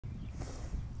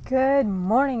Good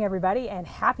morning, everybody, and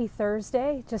happy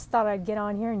Thursday. Just thought I'd get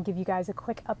on here and give you guys a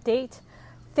quick update.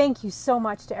 Thank you so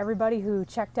much to everybody who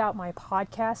checked out my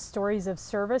podcast, Stories of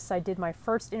Service. I did my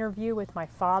first interview with my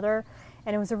father,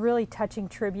 and it was a really touching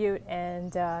tribute,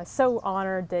 and so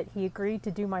honored that he agreed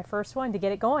to do my first one to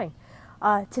get it going.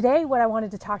 Today, what I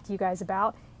wanted to talk to you guys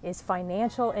about is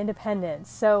financial independence.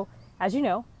 So, as you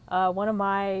know, one of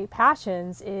my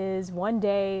passions is one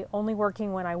day only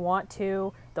working when I want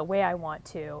to, the way I want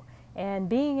to. And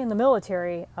being in the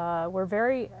military, we're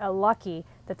very lucky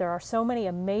that there are so many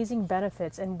amazing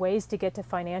benefits and ways to get to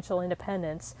financial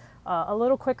independence a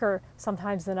little quicker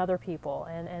sometimes than other people.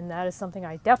 And that is something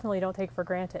I definitely don't take for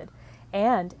granted.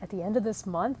 And at the end of this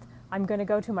month, I'm going to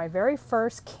go to my very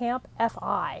first Camp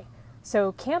FI.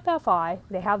 So Camp FI,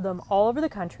 they have them all over the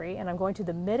country, and I'm going to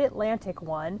the Mid-Atlantic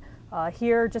one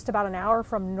here just about an hour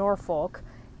from Norfolk.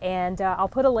 And I'll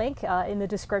put a link in the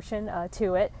description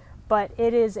to it. But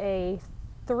it is a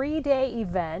 3-day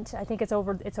event. I think it's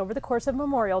over the course of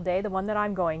Memorial Day, the one that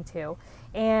I'm going to.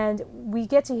 And we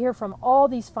get to hear from all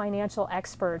these financial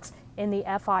experts in the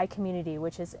FI community,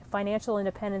 which is financial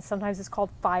independence. Sometimes it's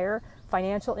called FIRE,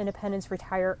 Financial Independence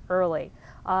Retire Early.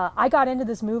 I got into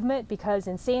this movement because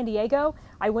in San Diego,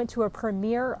 I went to a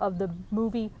premiere of the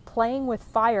movie Playing with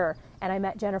Fire, and I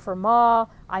met Jennifer Ma,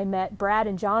 I met Brad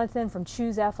and Jonathan from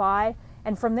Choose FI,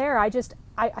 and from there I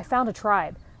found a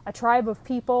tribe of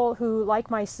people who, like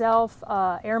myself,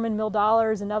 Airman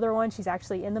Mildollar is another one, she's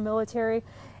actually in the military,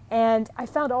 and I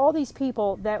found all these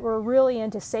people that were really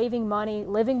into saving money,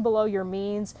 living below your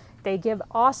means. They give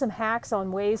awesome hacks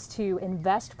on ways to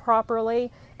invest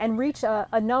properly and reach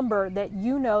a number that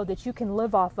you know that you can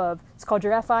live off of. It's called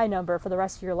your FI number for the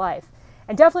rest of your life.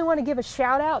 And definitely want to give a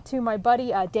shout out to my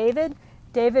buddy David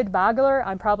Bagler.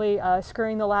 I'm probably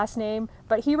screwing the last name,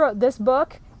 but he wrote this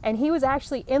book, and he was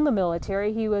actually in the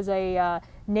military. He was a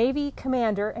Navy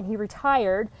commander, and he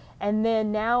retired, and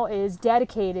then now is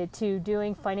dedicated to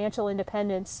doing financial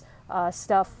independence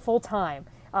stuff full time.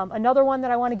 Another one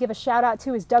that I want to give a shout out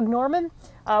to is Doug Norman.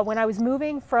 When I was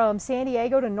moving from San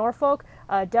Diego to Norfolk,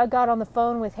 Doug got on the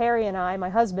phone with Harry and I, my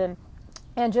husband,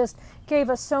 and just gave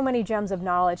us so many gems of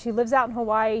knowledge. He lives out in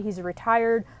Hawaii. He's a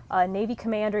retired Navy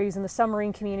commander. He's in the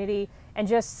submarine community, and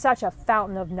just such a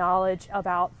fountain of knowledge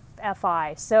about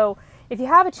FI. So if you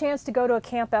have a chance to go to a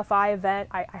Camp FI event,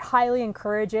 I highly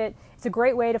encourage it. It's a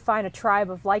great way to find a tribe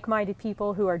of like-minded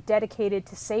people who are dedicated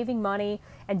to saving money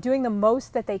and doing the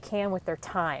most that they can with their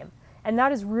time. And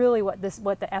that is really what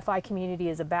the FI community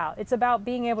is about. It's about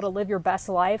being able to live your best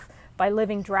life by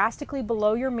living drastically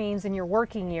below your means in your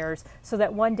working years, so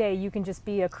that one day you can just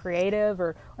be a creative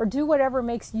or do whatever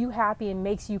makes you happy and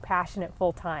makes you passionate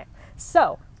full time.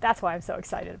 So that's why I'm so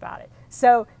excited about it.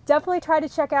 So definitely try to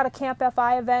check out a Camp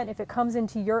FI event if it comes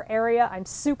into your area. I'm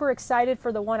super excited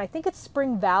for the one. I think it's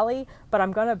Spring Valley, but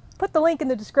I'm going to put the link in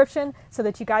the description so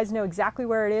that you guys know exactly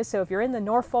where it is. So if you're in the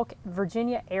Norfolk,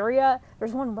 Virginia area,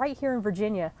 there's one right here in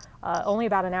Virginia, only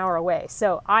about an hour away.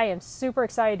 So I am super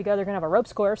excited to go. They're going to have a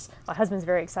ropes course. My husband's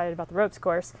very excited about the ropes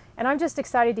course. And I'm just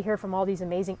excited to hear from all these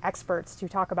amazing experts to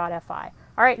talk about FI.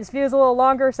 All right, this video is a little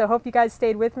longer, so hope you guys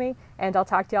stayed with me, and I'll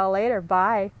talk to y'all later.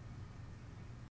 Bye.